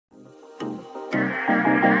In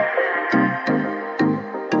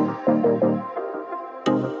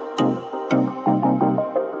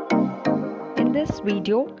this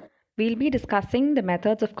video, we'll be discussing the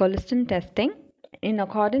methods of colistin testing in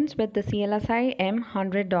accordance with the CLSI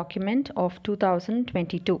M100 document of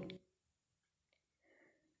 2022.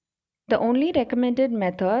 The only recommended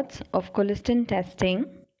methods of colistin testing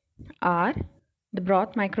are the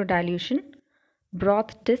broth microdilution,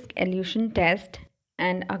 broth disk elution test,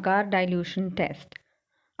 and agar dilution test.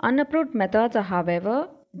 Unapproved methods are, however,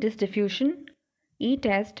 disk diffusion,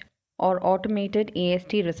 e-test, or automated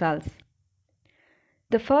AST results.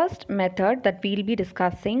 The first method that we'll be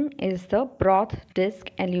discussing is the broth disk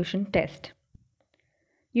elution test.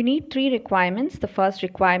 You need three requirements. The first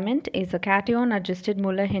requirement is a cation adjusted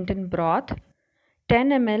Muller-Hinton broth, 10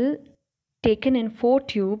 ml taken in 4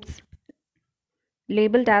 tubes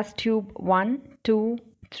labeled as tube 1, 2,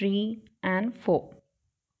 3 and 4.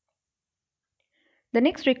 The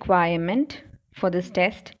next requirement for this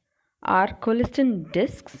test are colistin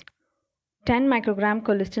discs, 10 microgram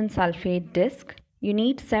colistin sulfate disc. You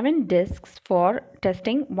need 7 discs for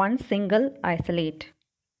testing one single isolate.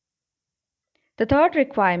 The third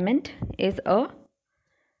requirement is a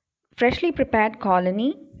freshly prepared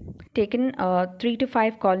colony, taken 3 to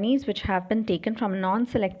 5 colonies which have been taken from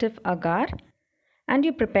non-selective agar, and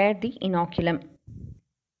you prepare the inoculum.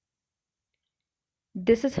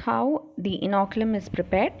 This is how the inoculum is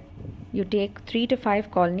prepared. You take 3 to 5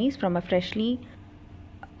 colonies from a freshly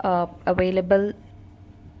available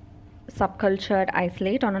subcultured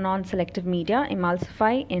isolate on a non-selective media,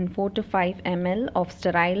 emulsify in 4 to 5 ml of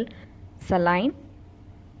sterile saline,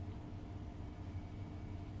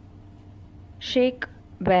 shake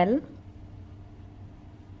well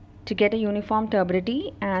to get a uniform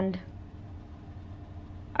turbidity and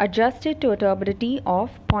adjust it to a turbidity of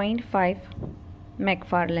 0.5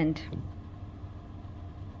 McFarland.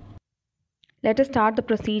 Let us start the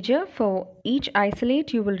procedure. For each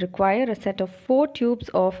isolate, you will require a set of 4 tubes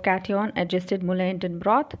of cation adjusted Muller-Hinton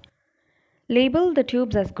broth. Label the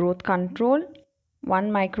tubes as growth control,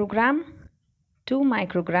 1 microgram, 2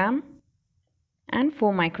 microgram and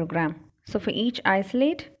 4 microgram. So for each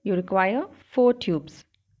isolate, you require 4 tubes.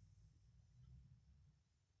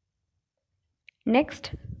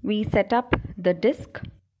 Next, we set up the disc.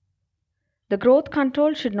 The growth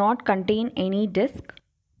control should not contain any disc.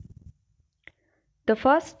 The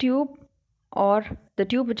first tube, or the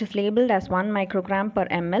tube which is labeled as 1 microgram per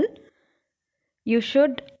ml, you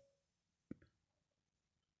should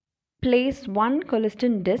place one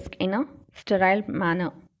colistin disc in a sterile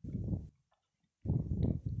manner.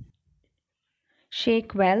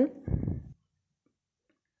 Shake well.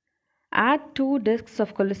 Add 2 discs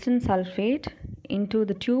of colistin sulfate into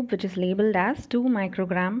the tube which is labeled as 2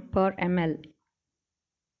 microgram per ml.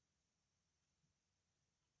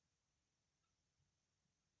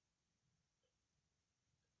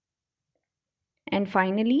 And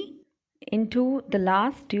finally, into the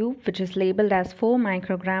last tube which is labeled as 4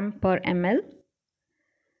 microgram per ml,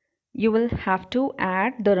 you will have to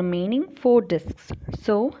add the remaining 4 discs.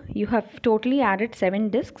 So you have totally added 7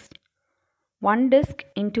 discs. 1 disc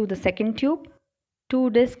into the second tube, 2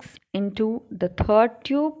 discs into the third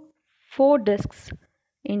tube, 4 discs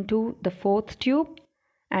into the fourth tube,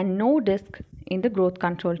 and no disc in the growth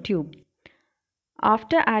control tube.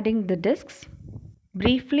 After adding the discs,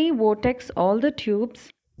 briefly vortex all the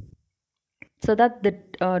tubes so that the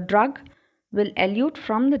drug will elute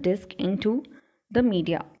from the disc into the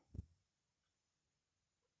media.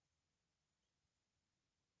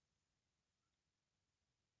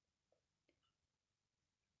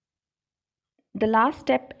 The last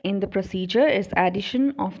step in the procedure is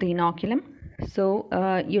addition of the inoculum.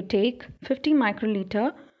 So you take 50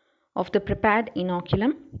 microliter of the prepared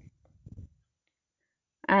inoculum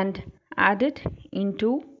and add it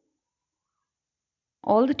into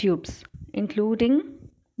all the tubes, including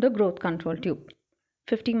the growth control tube.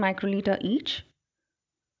 50 microliter each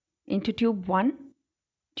into tube 1,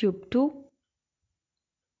 tube 2,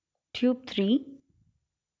 tube 3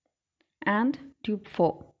 and tube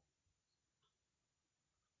 4.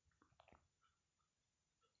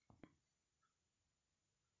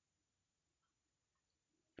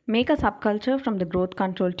 Make a subculture from the growth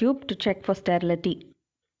control tube to check for sterility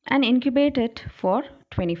and incubate it for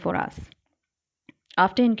 24 hours.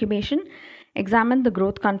 After incubation, examine the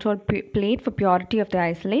growth control plate for purity of the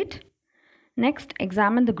isolate. Next,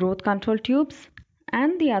 examine the growth control tubes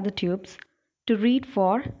and the other tubes to read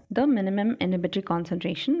for the minimum inhibitory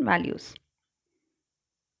concentration values.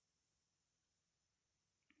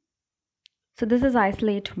 So this is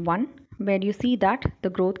isolate 1, where you see that the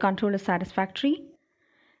growth control is satisfactory.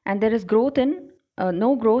 and there is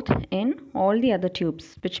no growth in all the other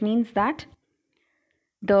tubes, which means that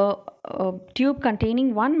the tube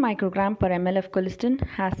containing 1 microgram per ml of colistin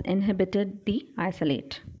has inhibited the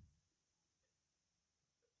isolate.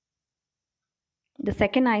 The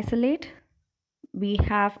second isolate, we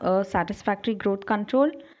have a satisfactory growth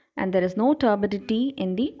control and there is no turbidity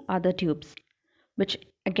in the other tubes, which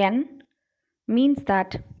again means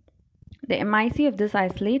that the MIC of this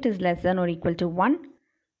isolate is less than or equal to 1,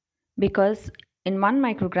 because in 1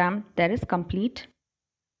 microgram there is complete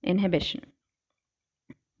inhibition.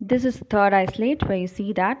 This is the third isolate, where you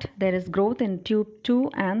see that there is growth in tube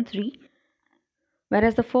 2 and 3,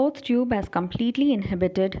 whereas the fourth tube has completely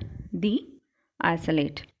inhibited the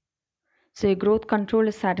isolate. So your growth control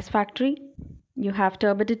is satisfactory. You have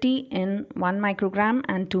turbidity in 1 microgram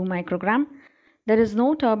and 2 microgram. There is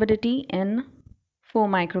no turbidity in 4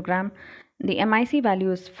 microgram. The MIC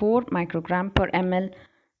value is 4 microgram per ml.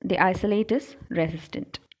 The isolate is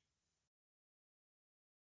resistant.